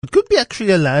It could be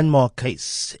actually a landmark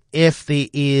case if there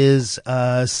is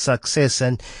success,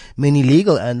 and many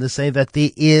legal analysts say that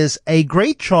there is a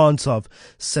great chance of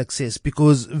success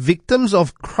because victims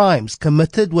of crimes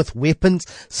committed with weapons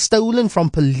stolen from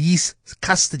police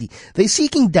custody, they're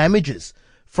seeking damages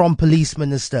from Police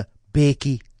Minister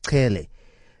Bheki Cele.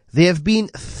 There have been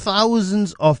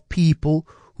thousands of people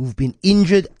who've been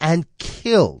injured and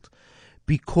killed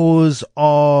because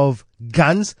of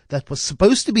guns that were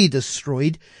supposed to be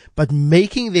destroyed, but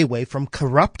making their way from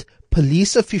corrupt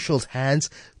police officials' hands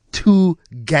to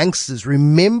gangsters.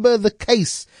 Remember the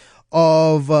case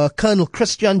of Colonel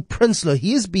Christian Prinsloo.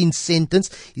 He has been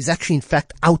sentenced. He's actually, in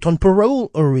fact, out on parole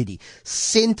already.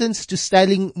 Sentenced to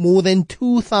stealing more than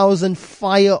 2,000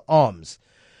 firearms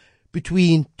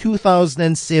between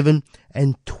 2007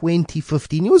 and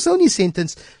 2015. He was only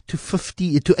sentenced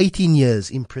to 18 years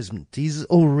imprisonment. He's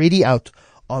already out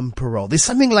on parole. There's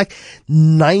something like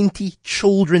 90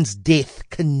 children's death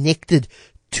connected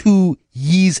to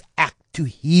his act, to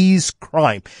his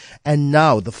crime. And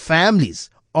now the families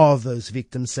of those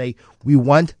victims say, we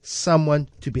want someone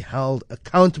to be held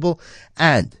accountable,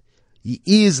 and he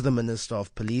is the Minister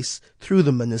of Police. Through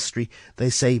the ministry, they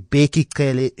say Bheki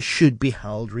Cele should be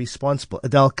held responsible.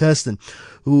 Adele Kirsten,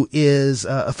 who is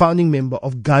a founding member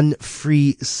of Gun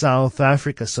Free South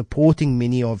Africa, supporting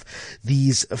many of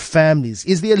these families.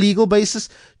 Is there a legal basis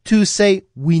to say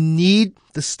we need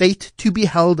the state to be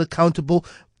held accountable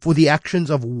for the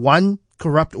actions of one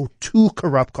corrupt or two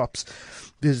corrupt cops?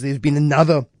 There's been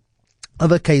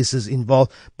other cases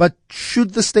involved, but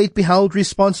should the state be held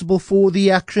responsible for the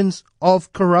actions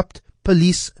of corrupt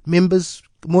police members?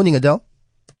 Good morning, Adele.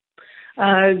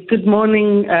 Good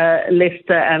morning,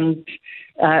 Lester, and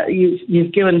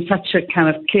you've given such a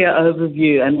kind of clear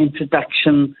overview and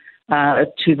introduction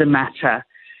to the matter.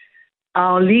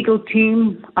 Our legal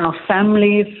team, our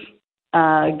families,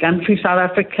 Gun Free South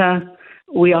Africa,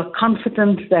 we are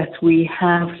confident that we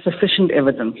have sufficient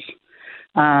evidence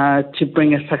to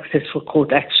bring a successful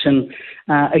court action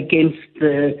against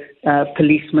the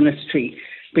police ministry.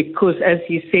 Because, as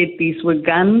you said, these were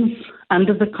guns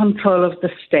under the control of the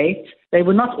state. They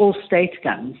were not all state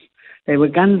guns. They were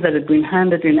guns that had been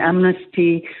handed in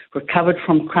amnesty, recovered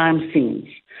from crime scenes.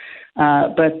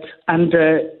 But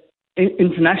under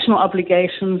international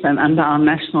obligations and under our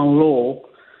national law,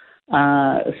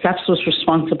 SAPS was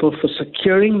responsible for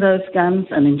securing those guns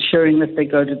and ensuring that they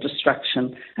go to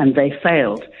destruction, and they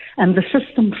failed. And the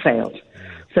system failed.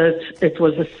 So it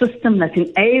was a system that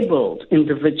enabled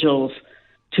individuals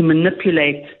to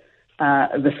manipulate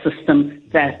the system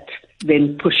that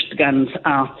then pushed guns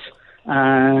out,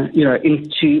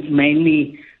 into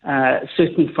mainly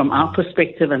certainly from our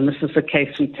perspective, and this is a case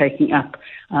we're taking up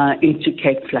into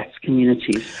Cape Flats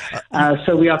communities.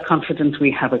 So we are confident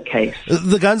we have a case.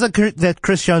 The guns that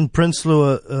Christian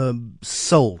Prinsloo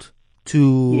sold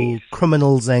to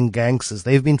criminals and gangsters,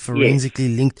 they've been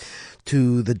forensically linked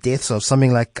to the deaths of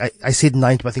something like, I said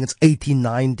 90, but I think it's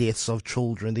 89 deaths of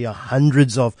children. There are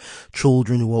hundreds of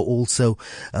children who are also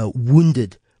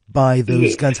wounded by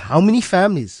those guns. How many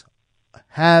families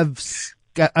have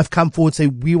come forward and say,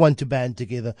 we want to band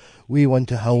together, we want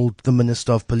to hold the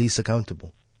Minister of Police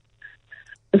accountable?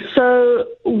 So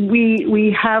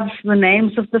we have the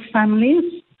names of the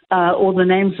families or the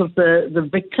names of the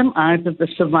victim, either the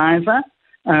survivor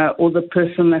or the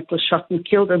person that was shot and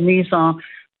killed, and these are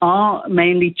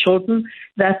mainly children.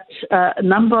 That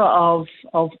number of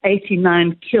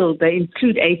 89 killed, they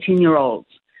include 18-year-olds.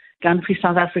 Gun Free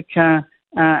South Africa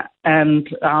and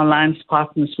our alliance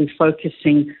partners, we're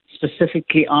focusing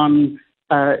specifically on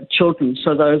children,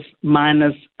 so those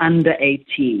minors under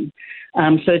 18.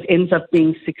 So it ends up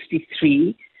being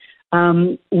 63.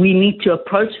 We need to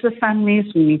approach the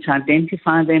families. We need to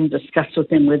identify them, discuss with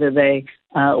them whether they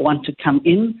want to come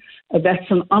in. That's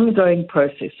an ongoing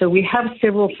process. So we have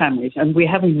several families, and we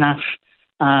have enough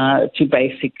to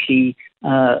basically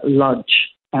lodge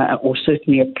or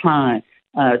certainly apply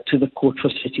to the court for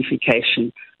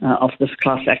certification of this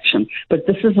class action. But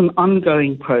this is an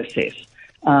ongoing process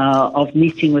of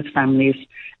meeting with families.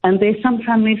 And there's some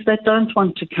families that don't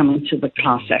want to come into the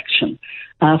class action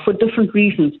for different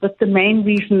reasons. But the main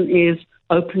reason is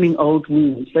opening old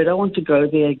wounds. They don't want to go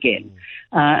there again.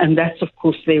 And that's, of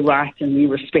course, their right, and we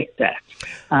respect that.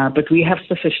 But we have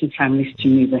sufficient families to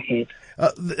move ahead.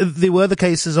 There were the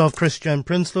cases of Christian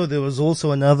Prinsloo. There was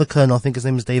also another colonel, I think his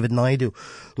name is David Naidu,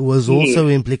 who was also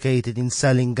implicated in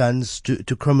selling guns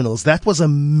to criminals. That was a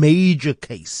major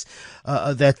case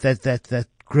that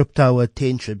gripped our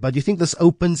attention. But do you think this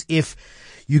opens, if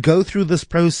you go through this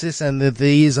process and that there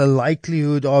is a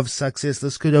likelihood of success,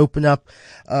 this could open up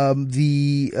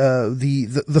the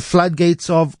floodgates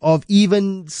of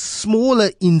even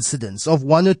smaller incidents of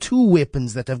one or two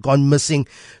weapons that have gone missing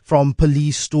from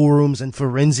police storerooms and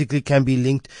forensically can be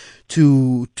linked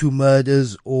to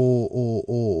murders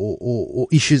or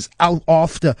issues out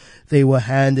after they were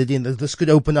handed in. This could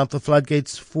open up the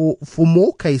floodgates for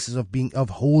more cases of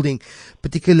holding,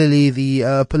 particularly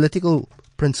the political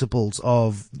principles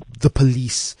of the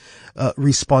police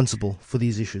responsible for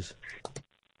these issues.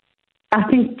 I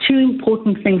think two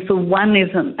important things. So one is,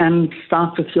 and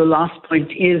start with your last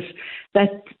point, is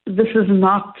that this is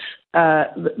not,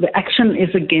 the action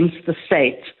is against the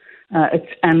state.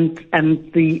 And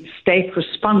the state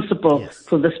responsible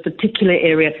for this particular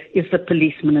area is the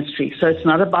police ministry. So it's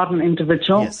not about an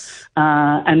individual,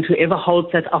 and whoever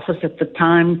holds that office at the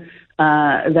time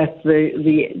that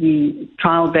the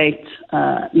trial date,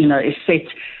 is set.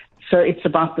 So it's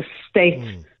about the state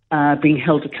being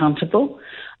held accountable.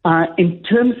 In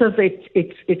terms of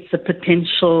it's a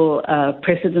potential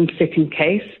precedent-setting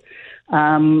case,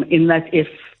 in that if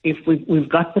we've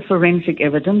got the forensic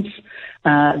evidence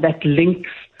that links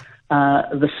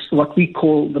what we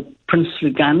call the princely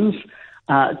guns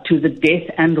to the death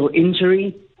and or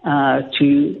injury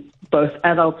to both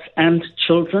adults and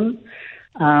children,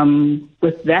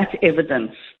 with that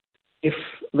evidence, if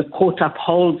the court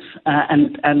upholds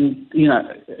and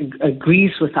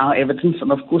agrees with our evidence,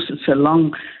 and of course it's a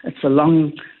long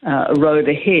road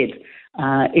ahead,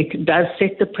 it does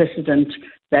set the precedent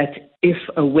that if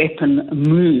a weapon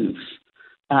moves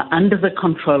under the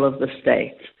control of the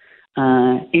state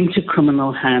into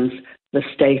criminal hands, the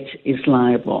state is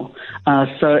liable.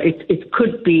 So it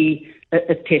could be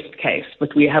a test case,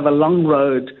 but we have a long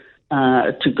road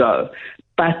to go.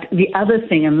 But the other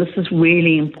thing, and this is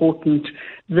really important,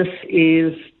 this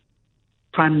is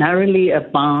primarily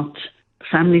about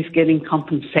families getting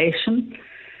compensation,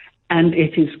 and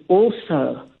it is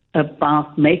also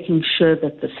about making sure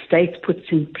that the state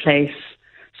puts in place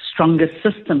stronger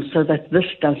systems so that this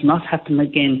does not happen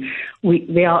again.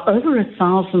 There are over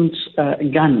 1,000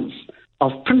 guns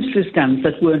of Prince's guns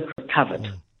that weren't recovered.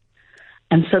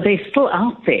 And so they're still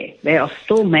out there. They are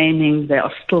still maiming. They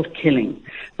are still killing.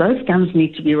 Those guns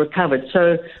need to be recovered.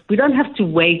 So we don't have to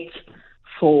wait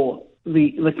for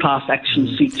the class action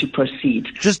suit to proceed.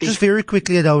 Just very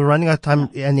quickly, Adele, we're running out of time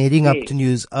and heading up to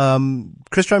news.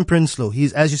 Christian Prinsloo,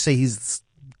 as you say, he's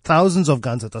thousands of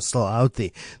guns that are still out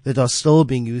there, that are still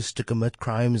being used to commit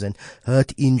crimes and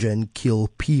hurt, injure, and kill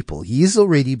people. He's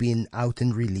already been out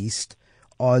and released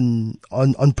on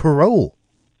parole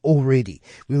already.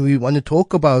 When we want to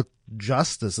talk about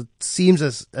justice, it seems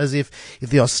as if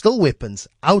there are still weapons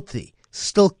out there,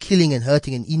 still killing and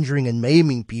hurting and injuring and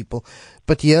maiming people.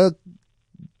 But here,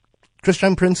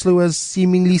 Christian Prinsloo has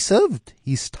seemingly served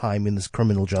his time in this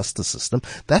criminal justice system.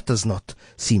 That does not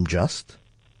seem just.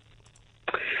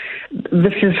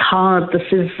 This is hard.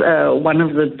 This is one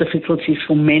of the difficulties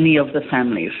for many of the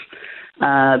families.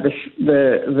 This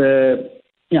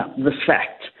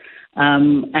fact.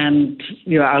 And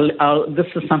this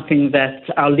is something that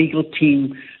our legal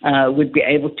team would be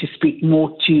able to speak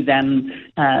more to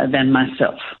than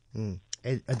myself.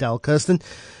 Adele Kirsten,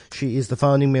 she is the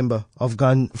founding member of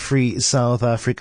Gun Free South Africa.